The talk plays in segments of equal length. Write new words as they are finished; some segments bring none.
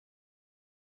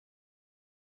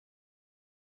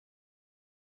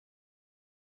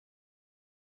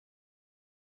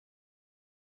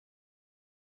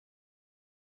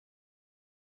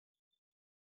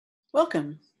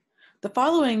Welcome. The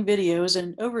following video is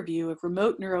an overview of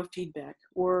remote neurofeedback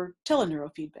or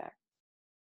teleneurofeedback.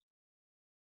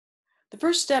 The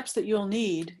first steps that you'll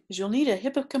need is you'll need a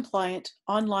HIPAA-compliant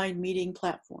online meeting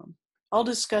platform. I'll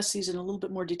discuss these in a little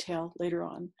bit more detail later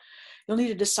on. You'll need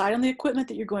to decide on the equipment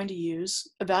that you're going to use,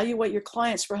 evaluate your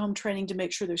clients for home training to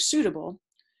make sure they're suitable,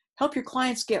 help your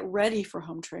clients get ready for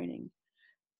home training.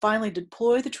 Finally,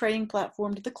 deploy the training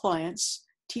platform to the clients,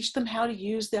 teach them how to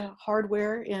use the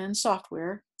hardware and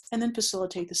software, and then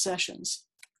facilitate the sessions.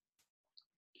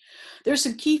 There are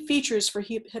some key features for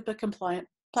HIPAA-compliant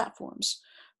platforms.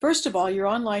 First of all, your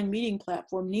online meeting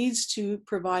platform needs to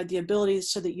provide the ability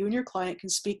so that you and your client can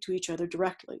speak to each other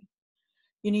directly.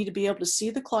 You need to be able to see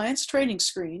the client's training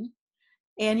screen,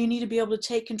 and you need to be able to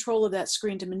take control of that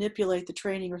screen to manipulate the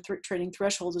training or training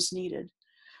thresholds as needed.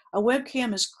 A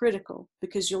webcam is critical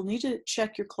because you'll need to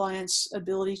check your client's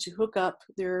ability to hook up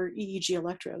their EEG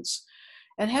electrodes.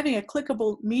 And having a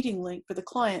clickable meeting link for the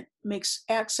client makes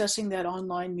accessing that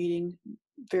online meeting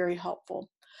very helpful.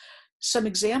 Some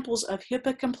examples of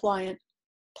HIPAA-compliant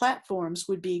platforms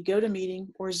would be GoToMeeting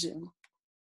or Zoom.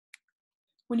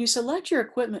 When you select your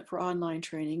equipment for online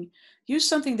training, use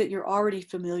something that you're already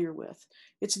familiar with.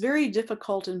 It's very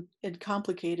difficult and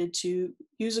complicated to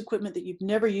use equipment that you've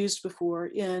never used before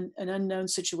in an unknown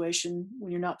situation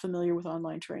when you're not familiar with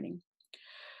online training.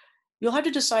 You'll have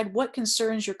to decide what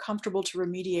concerns you're comfortable to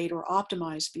remediate or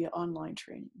optimize via online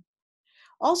training.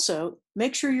 Also,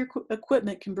 make sure your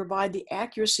equipment can provide the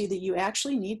accuracy that you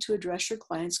actually need to address your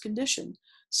client's condition.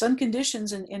 Some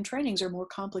conditions and trainings are more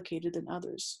complicated than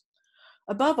others.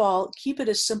 Above all, keep it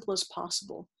as simple as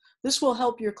possible. This will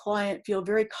help your client feel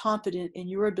very confident in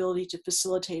your ability to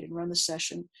facilitate and run the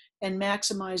session and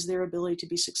maximize their ability to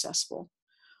be successful.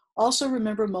 Also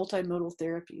remember multimodal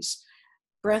therapies: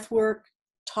 breath work,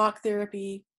 talk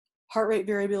therapy, heart rate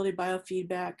variability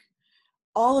biofeedback.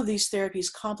 All of these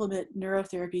therapies complement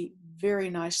neurotherapy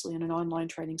very nicely in an online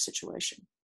training situation.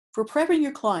 For prepping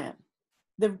your client,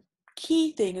 the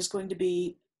key thing is going to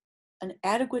be an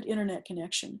adequate internet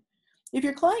connection. If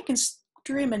your client can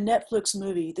stream a Netflix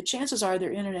movie, the chances are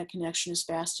their internet connection is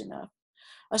fast enough.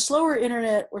 A slower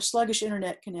internet or sluggish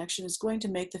internet connection is going to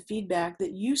make the feedback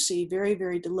that you see very,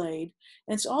 very delayed,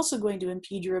 and it's also going to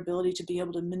impede your ability to be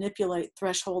able to manipulate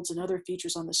thresholds and other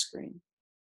features on the screen.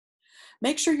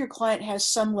 Make sure your client has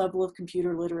some level of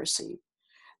computer literacy.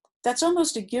 That's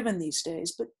almost a given these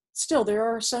days, but still there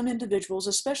are some individuals,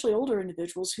 especially older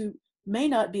individuals, who may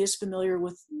not be as familiar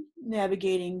with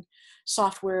navigating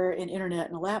software and internet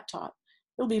and a laptop.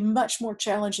 It'll be much more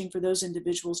challenging for those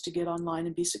individuals to get online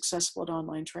and be successful at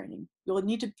online training. You'll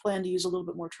need to plan to use a little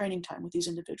bit more training time with these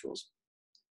individuals.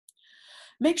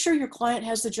 Make sure your client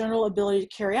has the general ability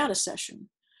to carry out a session.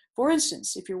 For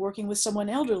instance, if you're working with someone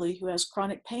elderly who has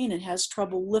chronic pain and has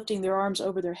trouble lifting their arms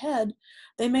over their head,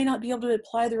 they may not be able to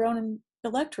apply their own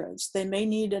electrodes. They may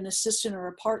need an assistant or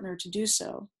a partner to do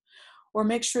so. Or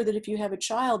make sure that if you have a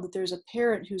child, that there's a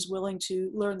parent who's willing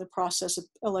to learn the process of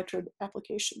electrode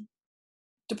application.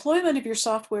 Deployment of your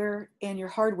software and your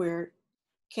hardware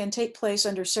can take place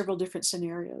under several different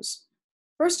scenarios.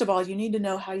 First of all, you need to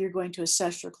know how you're going to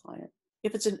assess your client.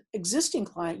 If it's an existing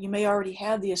client, you may already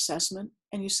have the assessment,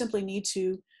 and you simply need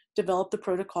to develop the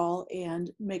protocol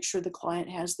and make sure the client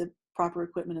has the proper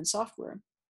equipment and software.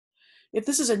 If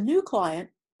this is a new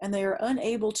client and they are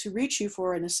unable to reach you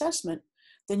for an assessment,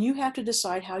 then you have to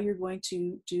decide how you're going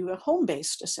to do a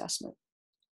home-based assessment.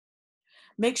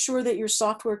 Make sure that your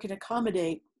software can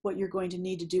accommodate what you're going to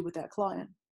need to do with that client.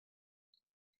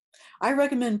 I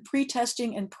recommend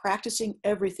pre-testing and practicing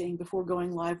everything before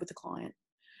going live with the client.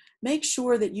 Make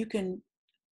sure that you can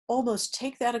almost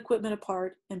take that equipment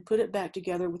apart and put it back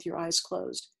together with your eyes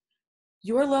closed.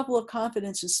 Your level of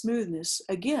confidence and smoothness,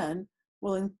 again,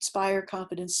 will inspire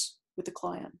confidence with the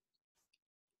client.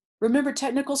 Remember,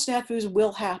 technical snafus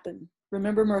will happen.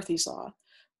 Remember Murphy's Law.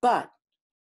 But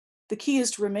the key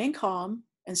is to remain calm,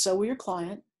 and so will your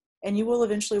client, and you will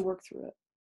eventually work through it.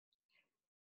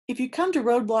 If you come to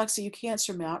roadblocks that you can't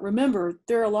surmount, remember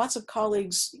there are lots of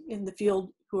colleagues in the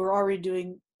field who are already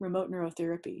doing remote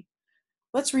neurotherapy.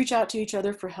 Let's reach out to each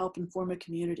other for help and form a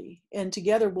community, and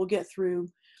together we'll get through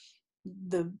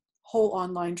the whole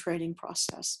online training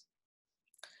process.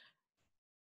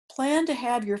 Plan to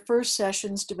have your first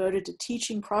sessions devoted to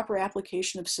teaching proper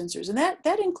application of sensors, and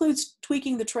that includes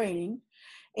tweaking the training,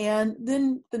 and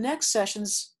then the next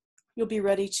sessions you'll be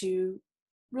ready to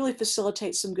really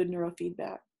facilitate some good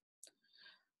neurofeedback.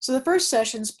 So the first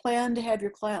sessions, plan to have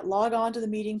your client log on to the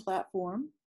meeting platform.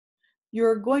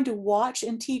 You're going to watch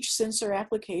and teach sensor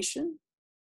application.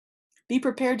 Be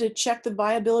prepared to check the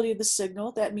viability of the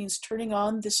signal. That means turning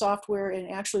on the software and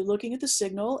actually looking at the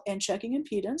signal and checking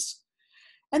impedance.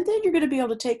 And then you're going to be able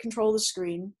to take control of the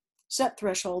screen, set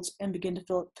thresholds, and begin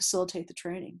to facilitate the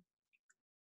training.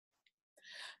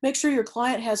 Make sure your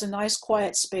client has a nice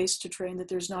quiet space to train, that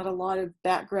there's not a lot of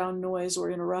background noise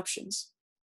or interruptions.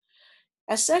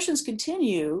 As sessions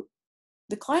continue,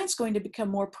 the client's going to become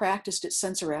more practiced at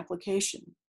sensor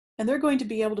application, and they're going to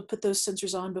be able to put those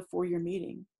sensors on before your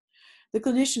meeting. The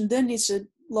clinician then needs to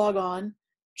log on,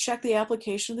 check the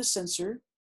application of the sensor,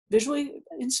 visually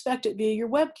inspect it via your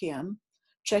webcam,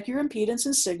 check your impedance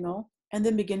and signal, and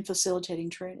then begin facilitating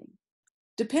training.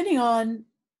 Depending on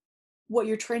what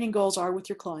your training goals are with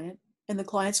your client and the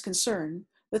client's concern,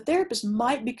 the therapist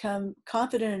might become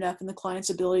confident enough in the client's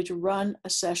ability to run a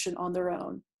session on their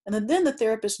own. And then the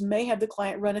therapist may have the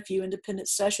client run a few independent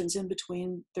sessions in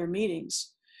between their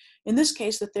meetings. In this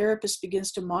case, the therapist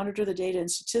begins to monitor the data and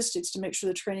statistics to make sure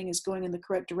the training is going in the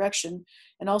correct direction,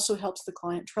 and also helps the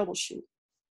client troubleshoot.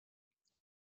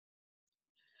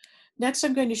 Next,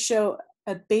 I'm going to show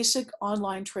a basic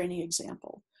online training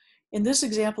example. In this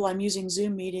example, I'm using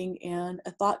Zoom Meeting and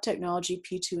a Thought Technology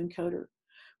P2 encoder.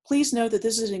 Please note that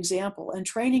this is an example, and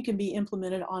training can be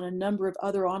implemented on a number of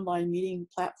other online meeting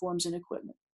platforms and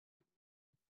equipment.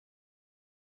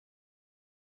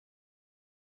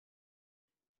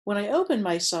 When I open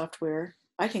my software,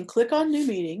 I can click on New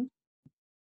Meeting,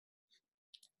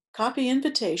 copy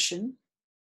invitation,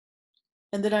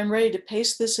 and then I'm ready to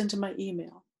paste this into my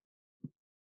email.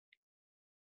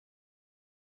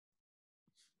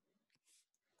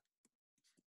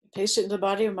 Paste it in the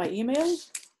body of my email.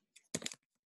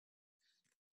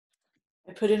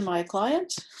 I put in my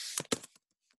client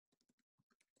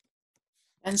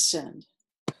and send.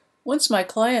 Once my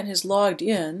client has logged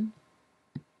in,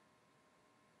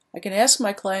 I can ask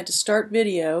my client to start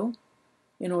video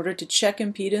in order to check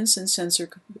impedance and sensor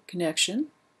connection.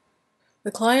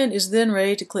 The client is then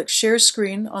ready to click Share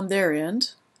Screen on their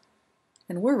end,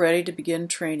 and we're ready to begin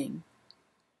training.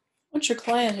 Once your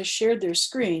client has shared their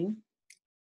screen,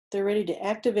 they're ready to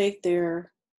activate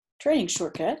their training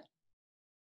shortcut,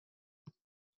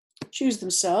 choose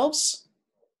themselves,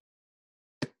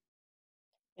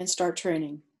 and start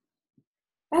training.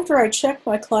 After I check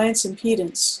my client's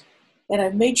impedance, and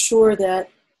I've made sure that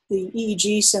the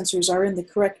EEG sensors are in the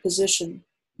correct position,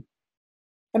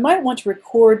 I might want to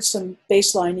record some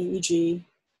baseline EEG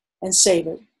and save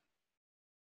it.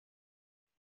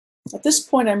 At this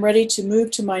point, I'm ready to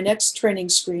move to my next training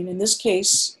screen. In this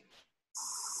case,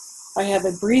 I have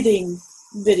a breathing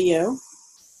video,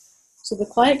 so the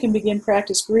client can begin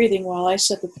practice breathing while I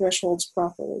set the thresholds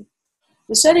properly.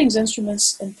 The settings,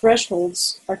 instruments, and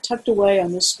thresholds are tucked away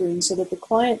on this screen so that the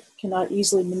client cannot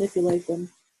easily manipulate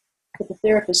them, but the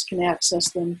therapist can access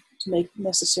them to make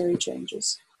necessary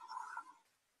changes.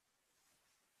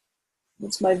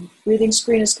 Once my breathing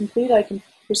screen is complete, I can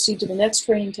proceed to the next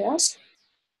training task.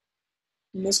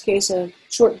 In this case, a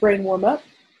short brain warm-up.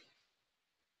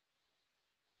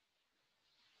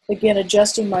 Again,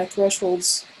 adjusting my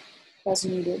thresholds as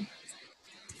needed.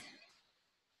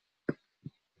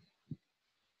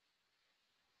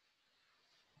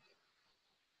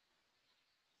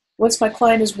 Once my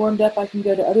client is warmed up, I can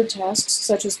go to other tasks,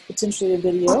 such as potentially a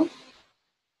video.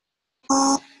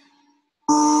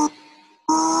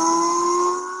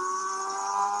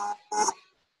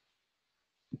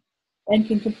 And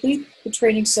can complete the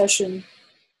training session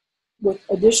with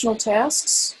additional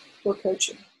tasks or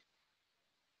coaching.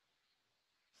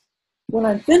 When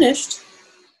I'm finished,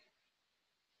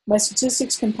 my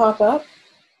statistics can pop up.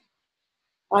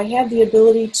 I have the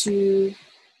ability to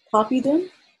copy them,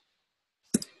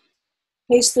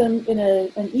 paste them in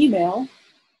an email,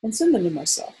 and send them to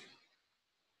myself.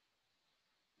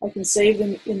 I can save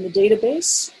them in the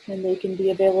database, and they can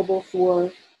be available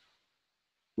for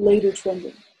later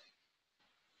trending.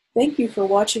 Thank you for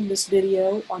watching this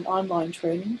video on online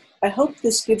training. I hope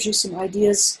this gives you some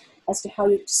ideas as to how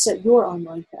to set your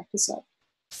online practice up.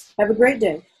 Have a great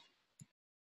day.